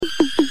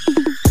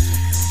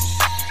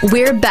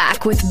We're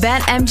back with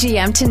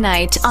BetMGM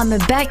tonight on the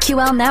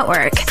BetQL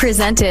Network,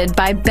 presented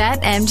by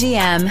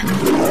BetMGM.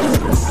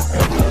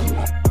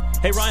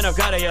 Hey, Ryan, I've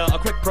got a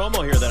quick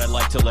promo here that I'd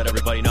like to let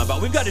everybody know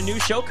about. We've got a new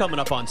show coming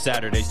up on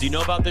Saturdays. Do you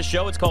know about this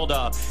show? It's called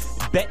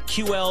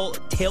BetQL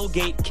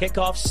Tailgate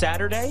Kickoff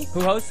Saturday.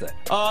 Who hosts it?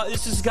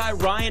 This is this guy,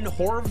 Ryan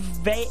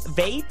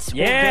Horvat.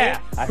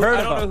 Yeah, I heard of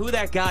him. I don't know who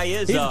that guy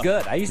is. He's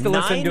good. I used to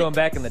listen to him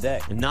back in the day.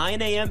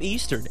 9 a.m.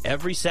 Eastern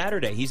every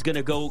Saturday. He's going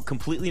to go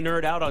completely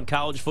nerd out on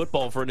college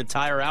football for an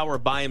entire hour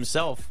by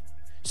himself,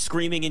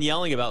 screaming and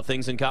yelling about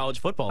things in college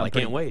football. I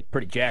can't wait.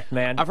 Pretty jacked,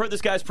 man. I've heard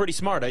this guy's pretty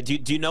smart. Do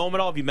you know him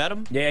at all? Have you met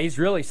him? Yeah, he's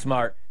really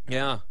smart.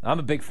 Yeah. I'm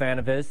a big fan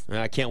of his.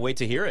 I can't wait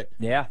to hear it.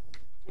 Yeah.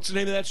 What's the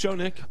name of that show,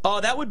 Nick?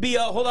 That would be,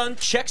 hold on,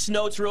 checks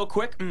notes real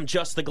quick.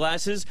 Just the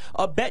glasses.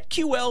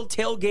 BetQL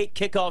Tailgate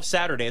Kickoff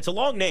Saturday. It's a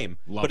long name,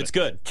 but it's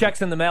good.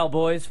 Checks in the mail,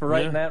 boys, for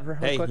writing that.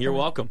 Hey, you're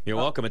welcome. You're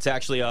welcome. It's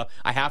actually, I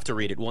have to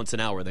read it once an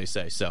hour, they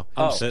say. So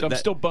I'm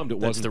still bummed it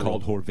wasn't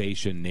called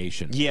Horvation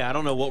Nation. Yeah, I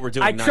don't know what we're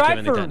doing. I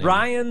tried for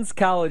Ryan's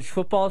college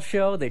football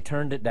show. They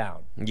turned it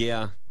down.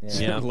 Yeah.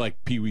 Sounded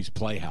like Pee-wee's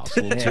Playhouse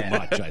a little too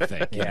much, I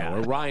think.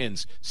 Or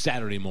Ryan's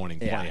Saturday morning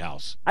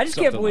Playhouse. I just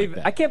can't believe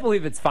I can't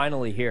believe it's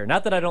finally here.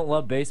 Not that I don't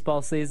love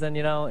baseball season,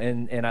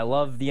 and I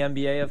love the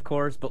NBA, of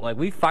course, but like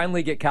we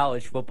finally get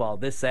college football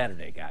this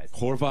Saturday, guys.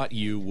 Horvat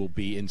U will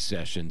be in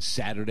session,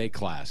 Saturday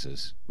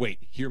classes. Wait,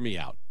 hear me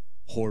out.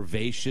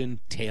 Horvation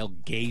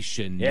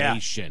Tailgation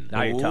Nation.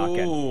 Now you're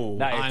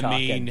talking. I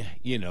mean,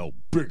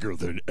 bigger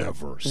than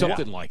ever.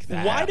 Something like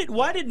that.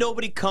 Why did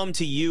nobody come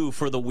to you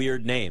for the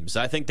weird names?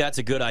 I think that's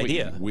a good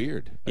idea.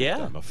 Weird.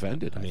 Yeah. I'm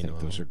offended. I think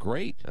those are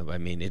great. I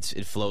mean,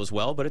 it flows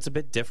well, but it's a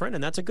bit different,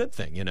 and that's a good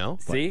thing,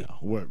 See?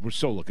 We're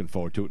so looking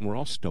forward to it, and we're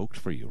all stoked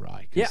for you,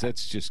 Rye, because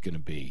that's just going to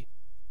be,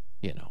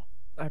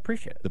 I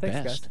appreciate it. Thanks,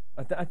 best.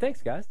 Guys.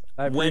 Thanks, guys.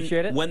 I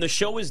appreciate it. When the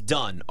show is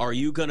done, are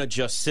you going to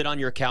just sit on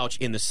your couch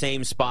in the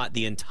same spot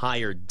the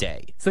entire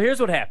day? So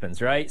here's what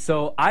happens, right?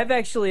 So I've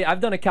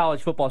done a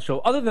college football show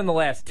other than the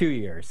last 2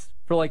 years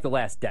for like the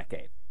last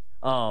decade.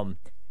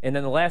 And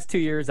then the last 2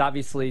 years,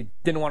 obviously,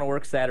 didn't want to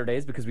work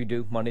Saturdays because we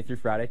do Monday through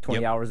Friday,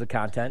 20 hours of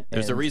content.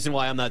 There's a reason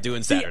why I'm not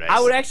doing Saturdays.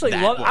 I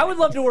would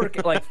love to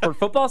work, like, for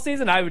football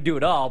season, I would do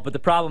it all. But the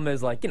problem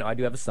is, like, I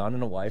do have a son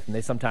and a wife, and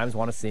they sometimes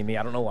want to see me.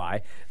 I don't know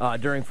why.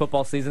 During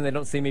football season, they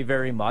don't see me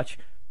very much.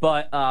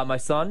 But my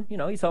son,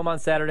 he's home on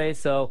Saturday.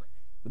 So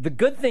the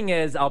good thing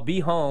is I'll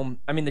be home.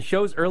 I mean, the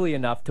show's early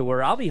enough to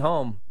where I'll be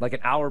home like an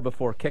hour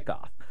before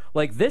kickoff.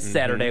 Like this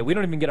Saturday, we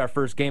don't even get our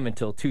first game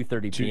until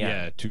 2:30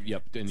 p.m.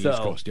 In the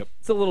East Coast,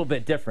 It's a little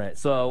bit different.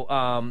 So,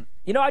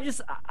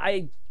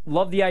 I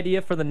love the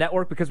idea for the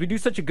network because we do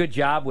such a good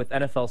job with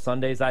NFL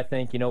Sundays, I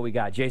think. We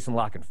got Jason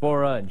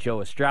Lockenfora and Joe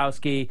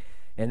Ostrowski,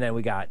 and then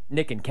we got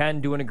Nick and Ken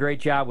doing a great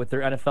job with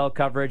their NFL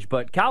coverage.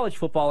 But college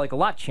football, like, a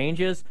lot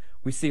changes.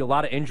 We see a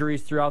lot of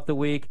injuries throughout the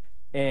week,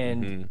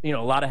 and, a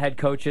lot of head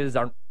coaches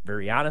aren't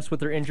very honest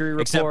with their injury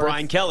reports. Except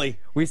Brian Kelly.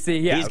 We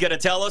see, he's going to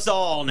tell us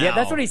all now. Yeah,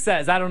 that's what he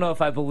says. I don't know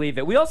if I believe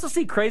it. We also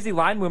see crazy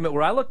line movement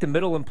where I look to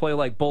middle and play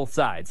like both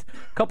sides.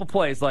 A couple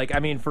plays,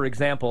 for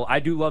example, I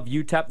do love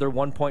UTEP. They're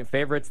 1-point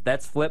favorites.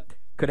 That's flipped.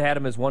 Could have had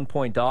them as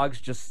 1-point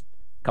dogs just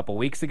a couple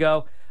weeks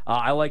ago.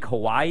 I like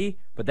Hawaii,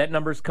 but that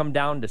number's come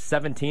down to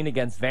 17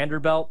 against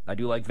Vanderbilt. I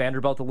do like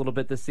Vanderbilt a little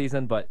bit this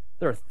season, but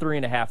they're a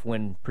 3.5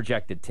 win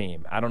projected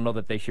team. I don't know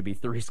that they should be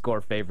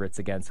 3-score favorites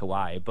against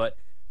Hawaii, but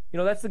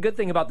that's the good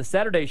thing about the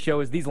Saturday show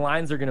is these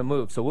lines are going to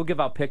move. So we'll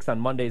give out picks on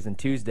Mondays and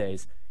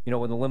Tuesdays,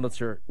 when the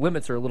limits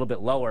are a little bit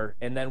lower.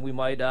 And then we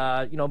might,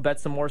 bet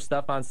some more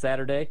stuff on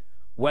Saturday.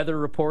 Weather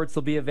reports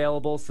will be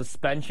available.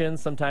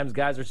 Suspensions. Sometimes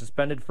guys are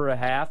suspended for a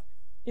half.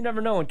 You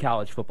never know in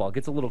college football. It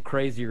gets a little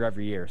crazier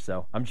every year.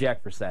 So I'm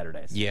jacked for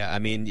Saturdays. Yeah, I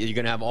mean, you're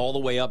going to have all the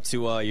way up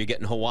to you're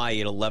getting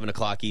Hawaii at 11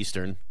 o'clock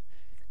Eastern.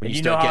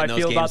 You know how I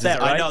feel about that,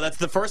 right? I know. That's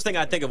the first thing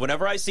I think of.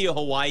 Whenever I see a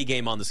Hawaii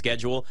game on the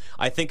schedule,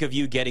 I think of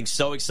you getting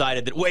so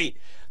excited that, wait,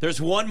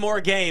 there's one more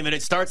game, and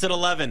it starts at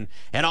 11,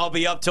 and I'll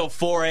be up till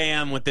 4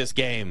 a.m. with this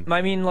game.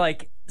 I mean,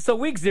 so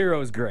week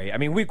 0 is great. I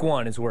mean, week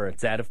 1 is where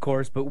it's at, of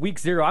course, but week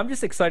 0, I'm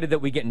just excited that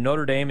we get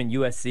Notre Dame and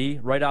USC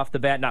right off the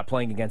bat, not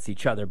playing against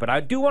each other. But I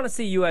do want to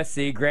see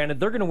USC. Granted,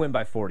 they're going to win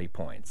by 40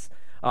 points.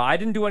 I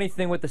didn't do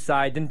anything with the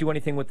side, didn't do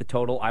anything with the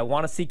total. I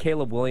want to see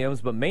Caleb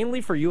Williams, but mainly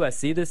for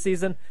USC this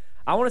season,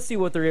 I want to see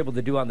what they're able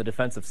to do on the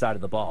defensive side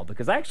of the ball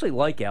because I actually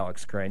like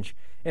Alex Grinch.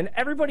 And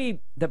everybody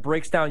that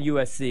breaks down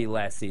USC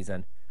last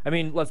season, I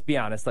mean, let's be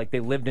honest, they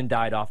lived and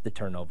died off the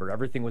turnover.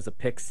 Everything was a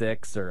pick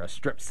six or a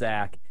strip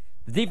sack.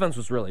 The defense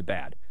was really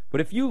bad.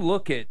 But if you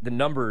look at the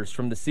numbers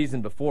from the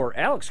season before,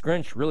 Alex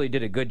Grinch really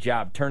did a good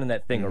job turning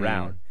that thing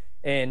around.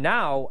 And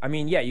now, I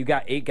mean, you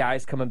got 8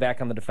 guys coming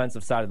back on the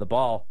defensive side of the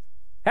ball.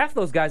 Half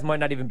those guys might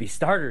not even be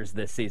starters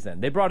this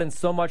season. They brought in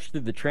so much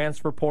through the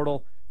transfer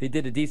portal. They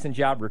did a decent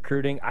job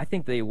recruiting. I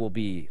think they will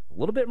be a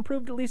little bit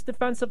improved, at least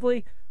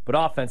defensively. But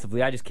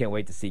offensively, I just can't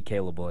wait to see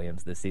Caleb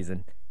Williams this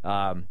season.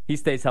 He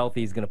stays healthy.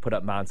 He's going to put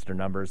up monster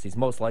numbers. He's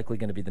most likely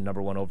going to be the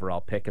number 1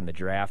 overall pick in the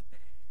draft.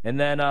 And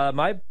then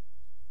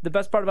the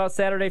best part about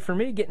Saturday for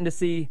me, getting to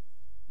see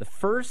the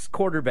first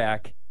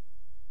quarterback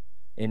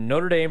in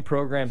Notre Dame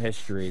program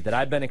history that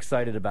I've been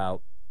excited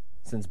about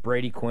since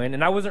Brady Quinn,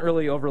 and I wasn't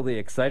really overly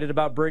excited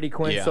about Brady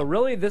Quinn, Yeah. so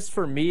really this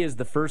for me is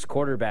the first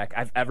quarterback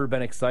I've ever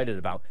been excited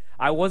about.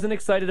 I wasn't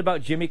excited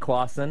about Jimmy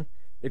Clausen.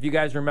 If you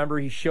guys remember,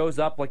 he shows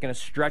up like in a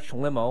stretch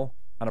limo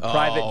on a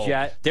private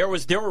jet. There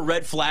were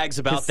red flags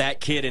about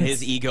that kid and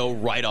his ego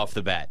right off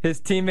the bat. His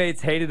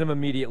teammates hated him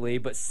immediately,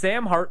 but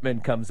Sam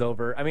Hartman comes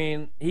over. I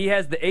mean, he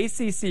has the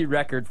ACC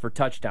record for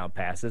touchdown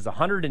passes,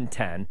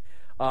 110.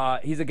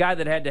 He's a guy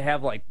that had to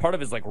have like part of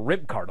his like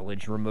rib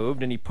cartilage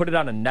removed, and he put it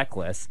on a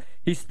necklace.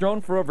 He's thrown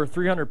for over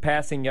 300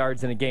 passing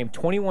yards in a game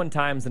 21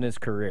 times in his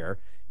career.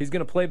 He's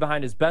going to play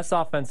behind his best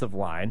offensive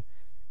line.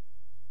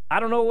 I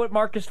don't know what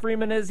Marcus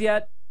Freeman is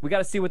yet. We got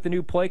to see what the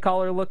new play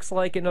caller looks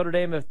like at Notre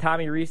Dame if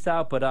Tommy Rees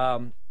out. But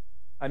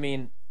I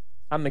mean,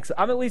 I'm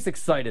at least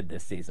excited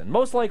this season.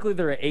 Most likely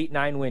they're an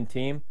 8-9 win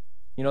team.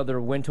 You know, their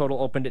win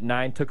total opened at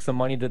 9, took some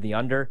money to the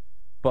under.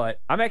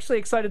 But I'm actually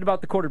excited about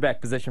the quarterback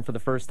position for the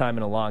first time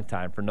in a long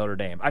time for Notre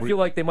Dame. I feel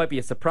like they might be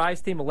a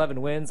surprise team, 11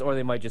 wins, or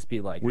they might just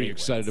be like. Were you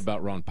excited wins.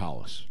 about Ron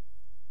Powlus?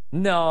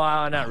 No,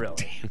 not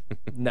really.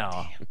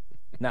 No,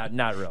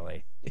 not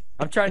really.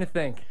 I'm trying to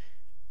think.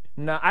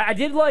 No, I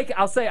did like.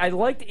 I'll say I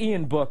liked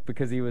Ian Book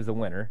because he was a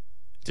winner.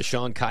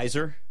 Deshaun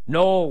Kaiser?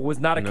 No, was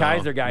not a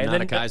Kaiser guy.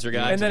 Not a Kaiser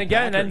guy. And then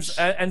again,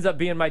 ends up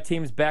being my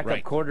team's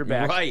backup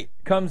quarterback. Right.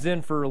 Comes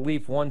in for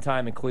relief one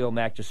time, and Khalil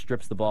Mack just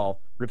strips the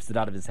ball, rips it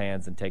out of his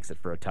hands, and takes it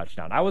for a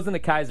touchdown. I wasn't a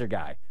Kaiser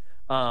guy.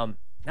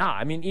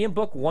 I mean, Ian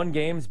Book won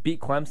games, beat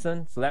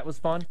Clemson, so that was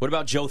fun. What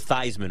about Joe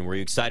Theismann? Were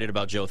you excited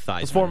about Joe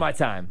Theismann? Before my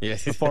time. Yeah.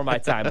 Before my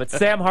time. But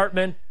Sam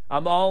Hartman,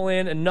 I'm all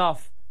in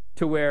enough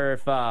to where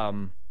if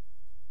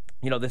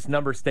this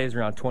number stays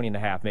around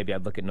 20.5, maybe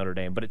I'd look at Notre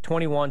Dame. But at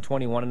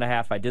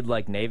 21.5, I did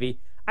like Navy.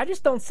 I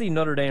just don't see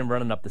Notre Dame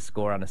running up the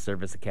score on a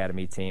Service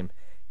Academy team.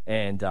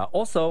 And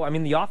also, I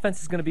mean, the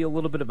offense is going to be a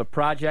little bit of a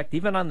project.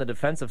 Even on the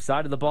defensive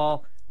side of the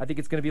ball, I think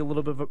it's going to be a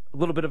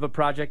little bit of a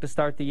project to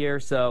start the year.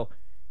 So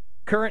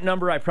current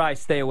number, I probably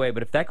stay away.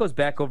 But if that goes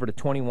back over to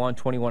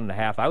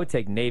 21.5, I would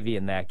take Navy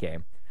in that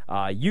game.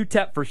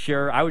 UTEP for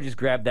sure. I would just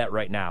grab that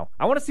right now.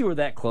 I want to see where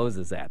that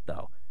closes at,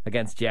 though,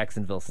 against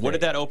Jacksonville State. What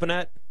did that open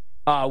at?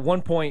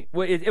 1 point.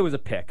 It was a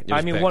pick.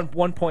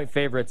 One point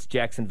favorites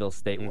Jacksonville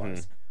State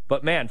was.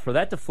 But man, for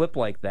that to flip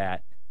like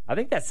that, I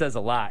think that says a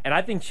lot. And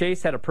I think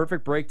Chase had a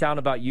perfect breakdown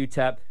about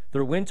UTEP.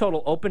 Their win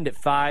total opened at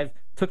 5,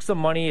 took some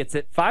money. It's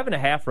at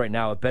 5.5 right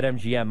now at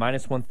BetMGM,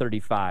 minus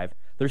 135.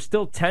 They're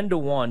still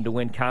 10-1 to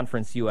win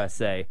Conference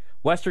USA.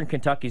 Western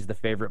Kentucky's the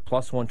favorite,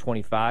 plus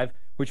 125,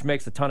 which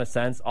makes a ton of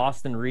sense.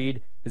 Austin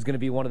Reed is going to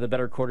be one of the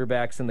better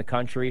quarterbacks in the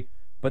country.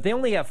 But they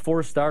only have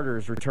 4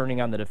 starters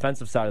returning on the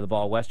defensive side of the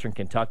ball, Western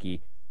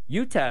Kentucky.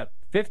 UTEP,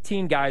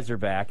 15 guys are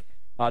back.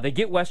 They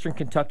get Western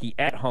Kentucky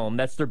at home.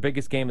 That's their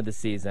biggest game of the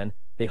season.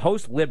 They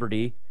host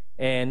Liberty.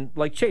 And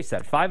like Chase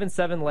said,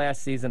 5-7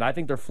 last season. I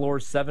think their floor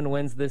is 7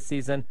 wins this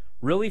season.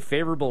 Really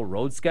favorable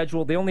road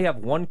schedule. They only have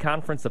one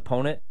conference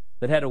opponent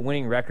that had a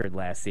winning record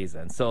last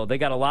season. So they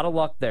got a lot of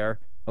luck there.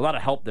 A lot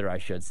of help there, I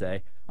should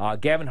say.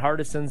 Gavin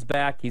Hardison's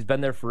back. He's been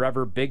there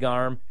forever. Big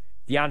arm.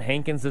 Deion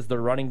Hankins is their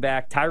running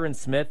back. Tyron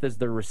Smith is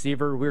their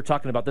receiver. We were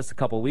talking about this a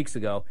couple weeks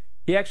ago.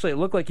 It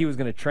looked like he was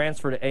going to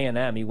transfer to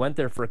A&M. He went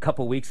there for a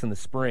couple weeks in the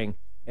spring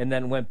and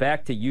then went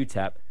back to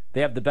UTEP.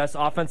 They have the best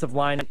offensive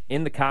line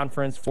in the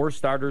conference. 4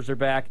 starters are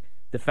back.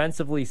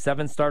 Defensively,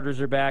 7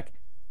 starters are back.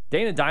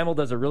 Dana Dimel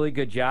does a really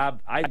good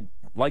job. I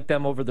like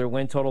them over their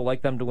win total,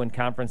 like them to win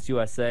Conference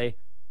USA.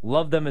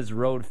 Love them as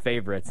road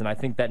favorites, and I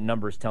think that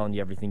number is telling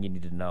you everything you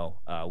need to know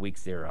week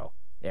 0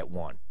 at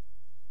 1.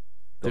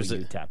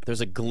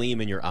 There's a gleam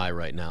in your eye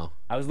right now.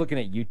 I was looking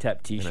at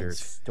UTEP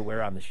T-shirts to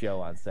wear on the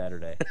show on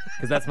Saturday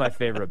because that's my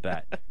favorite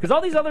bet. Because all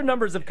these other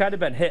numbers have kind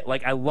of been hit.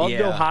 Like I loved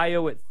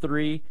Ohio at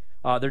 3.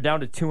 They're down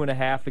to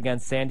 2.5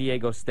 against San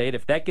Diego State.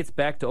 If that gets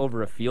back to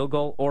over a field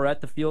goal or at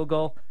the field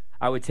goal,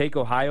 I would take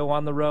Ohio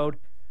on the road.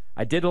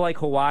 I did like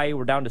Hawaii.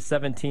 We're down to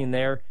 17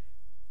 there.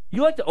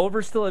 You like the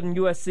over still in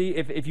USC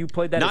if you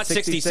played that not at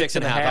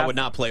 66.5? I would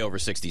not play over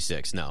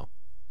 66, no.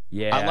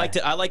 Yeah.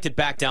 I liked it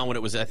back down when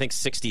it was, I think,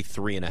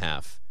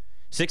 63.5.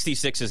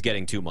 66 is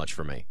getting too much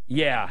for me.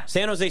 Yeah.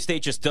 San Jose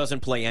State just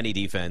doesn't play any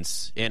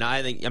defense. And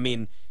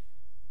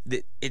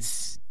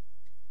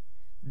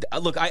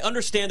look, I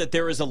understand that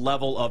there is a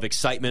level of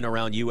excitement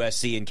around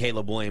USC and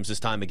Caleb Williams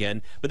this time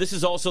again, but this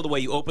is also the way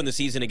you open the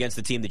season against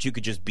a team that you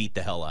could just beat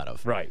the hell out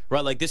of. Right.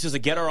 Like, this is a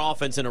get our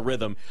offense in a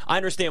rhythm. I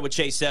understand what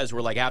Chase says,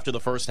 where, like, after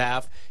the first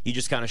half, you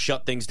just kind of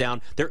shut things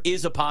down. There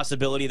is a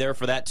possibility there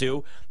for that,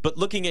 too. But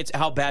looking at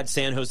how bad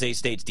San Jose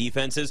State's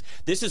defense is,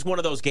 this is one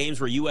of those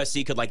games where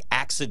USC could, like,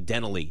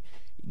 accidentally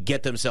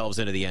get themselves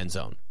into the end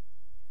zone.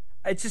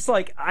 It's just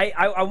like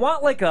I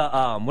want like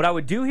a what I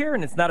would do here,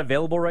 and it's not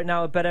available right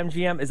now at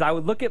BetMGM, is I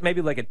would look at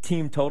maybe like a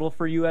team total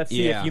for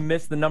UFC if you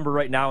missed the number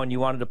right now and you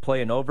wanted to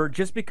play an over,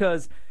 just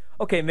because,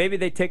 okay, maybe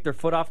they take their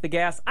foot off the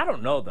gas. I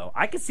don't know, though.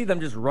 I could see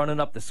them just running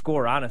up the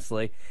score,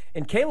 honestly.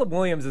 And Caleb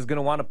Williams is going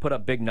to want to put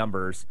up big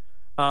numbers.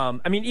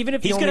 Even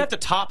if he's going to have to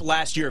top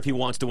last year if he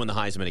wants to win the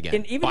Heisman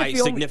again by a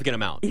significant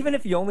amount. Even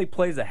if he only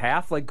plays a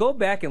half, like go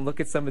back and look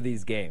at some of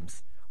these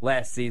games.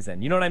 last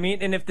season. You know what I mean?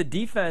 And if the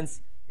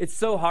defense, it's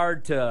so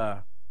hard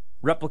to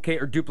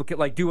replicate or duplicate,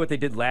 like do what they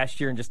did last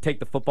year and just take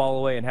the football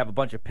away and have a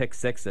bunch of pick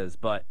sixes.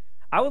 But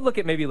I would look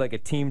at maybe like a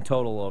team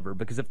total over,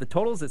 because if the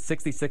total's at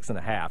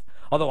 66.5,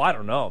 although I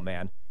don't know,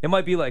 man, it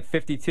might be like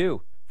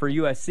 52 for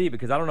USC,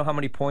 because I don't know how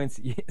many points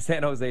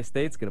San Jose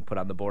State's going to put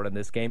on the board in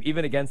this game,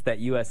 even against that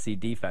USC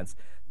defense.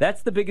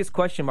 That's the biggest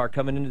question mark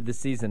coming into the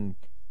season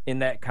in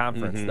that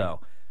conference, though.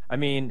 I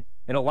mean,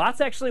 and a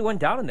lot's actually went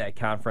down in that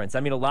conference.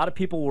 I mean, a lot of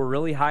people were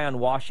really high on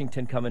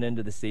Washington coming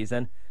into the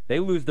season. They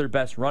lose their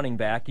best running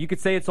back. You could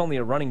say it's only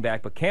a running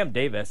back, but Cam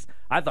Davis,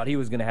 I thought he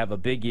was going to have a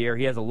big year.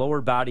 He has a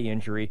lower body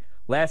injury.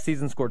 Last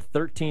season scored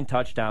 13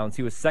 touchdowns.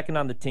 He was second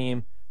on the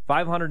team,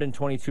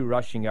 522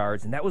 rushing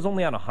yards, and that was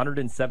only on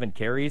 107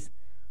 carries.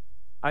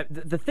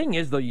 The thing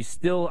is,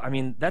 though,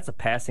 that's a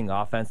passing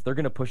offense. They're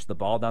going to push the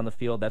ball down the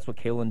field. That's what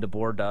Kalen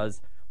DeBoer does.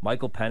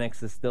 Michael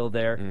Penix is still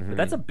there. But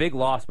that's a big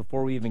loss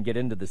before we even get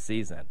into the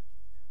season.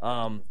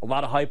 A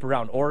lot of hype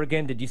around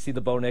Oregon. Did you see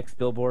the Bo Nix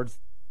billboards?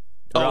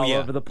 They're all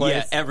over the place.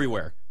 Yeah,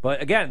 everywhere.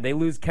 But again, they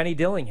lose Kenny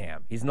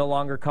Dillingham. He's no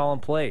longer calling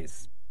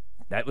plays.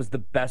 That was the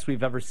best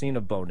we've ever seen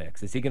of Bo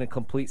Nix. Is he going to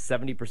complete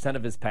 70%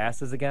 of his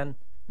passes again?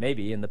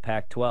 Maybe in the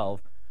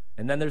Pac-12.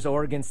 And then there's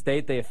Oregon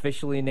State. They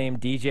officially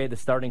named DJ the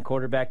starting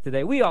quarterback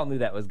today. We all knew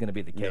that was going to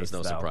be the case. There was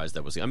no surprise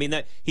that was. I mean,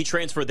 that he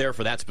transferred there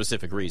for that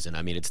specific reason.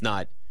 I mean, it's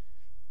not.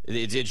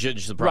 It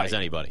shouldn't surprise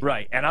anybody.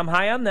 Right. And I'm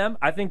high on them.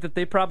 I think that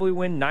they probably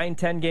win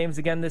 9-10 games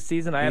again this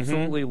season. I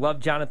absolutely love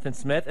Jonathan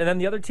Smith. And then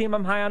the other team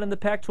I'm high on in the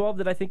Pac-12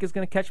 that I think is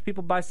going to catch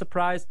people by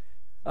surprise,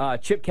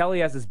 Chip Kelly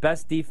has his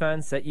best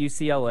defense at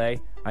UCLA.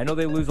 I know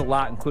they lose a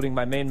lot, including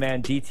my main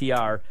man,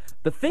 DTR.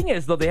 The thing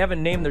is, though, they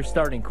haven't named their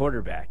starting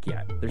quarterback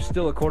yet. There's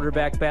still a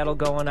quarterback battle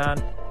going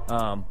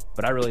on,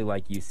 but I really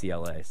like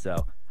UCLA.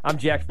 So I'm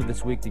jacked for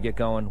this week to get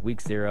going, week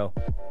 0,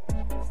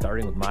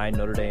 starting with my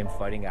Notre Dame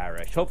Fighting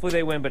Irish. Hopefully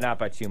they win, but not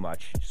by too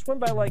much. Just win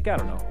by, 20,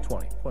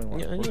 21.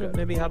 Yeah,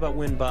 maybe how about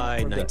win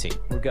by 19?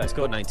 We're good. Let's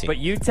go with 19. But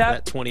UTEP?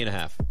 At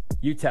 20.5.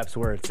 UTEP's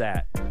where it's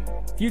at.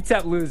 If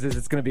UTEP loses,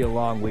 it's going to be a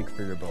long week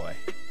for your boy.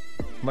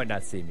 You might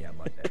not see me on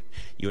Monday.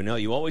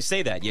 You always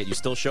say that, yet you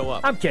still show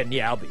up. I'm kidding.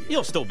 Yeah, I'll be here.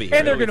 You'll still be here.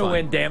 And they're going to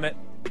win, damn it.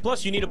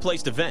 Plus, you need a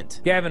place to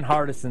vent. Gavin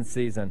Hardison's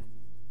season.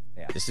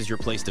 Yeah. This is your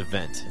place to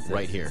vent,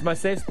 right here. It's my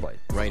safe place.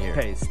 Right here.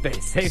 Hey,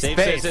 space. Say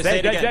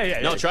it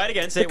again. No, try it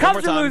again. Say it one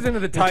more time. The Cubs are losing to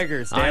the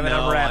Tigers. Damn it,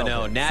 I'm rattled. I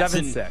know.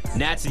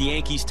 Nats and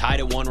Yankees tied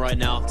at 1 right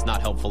now. It's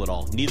not helpful at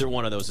all. Neither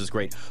one of those is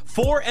great.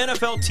 4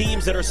 NFL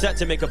teams that are set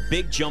to make a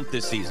big jump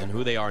this season.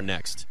 Who they are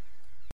next.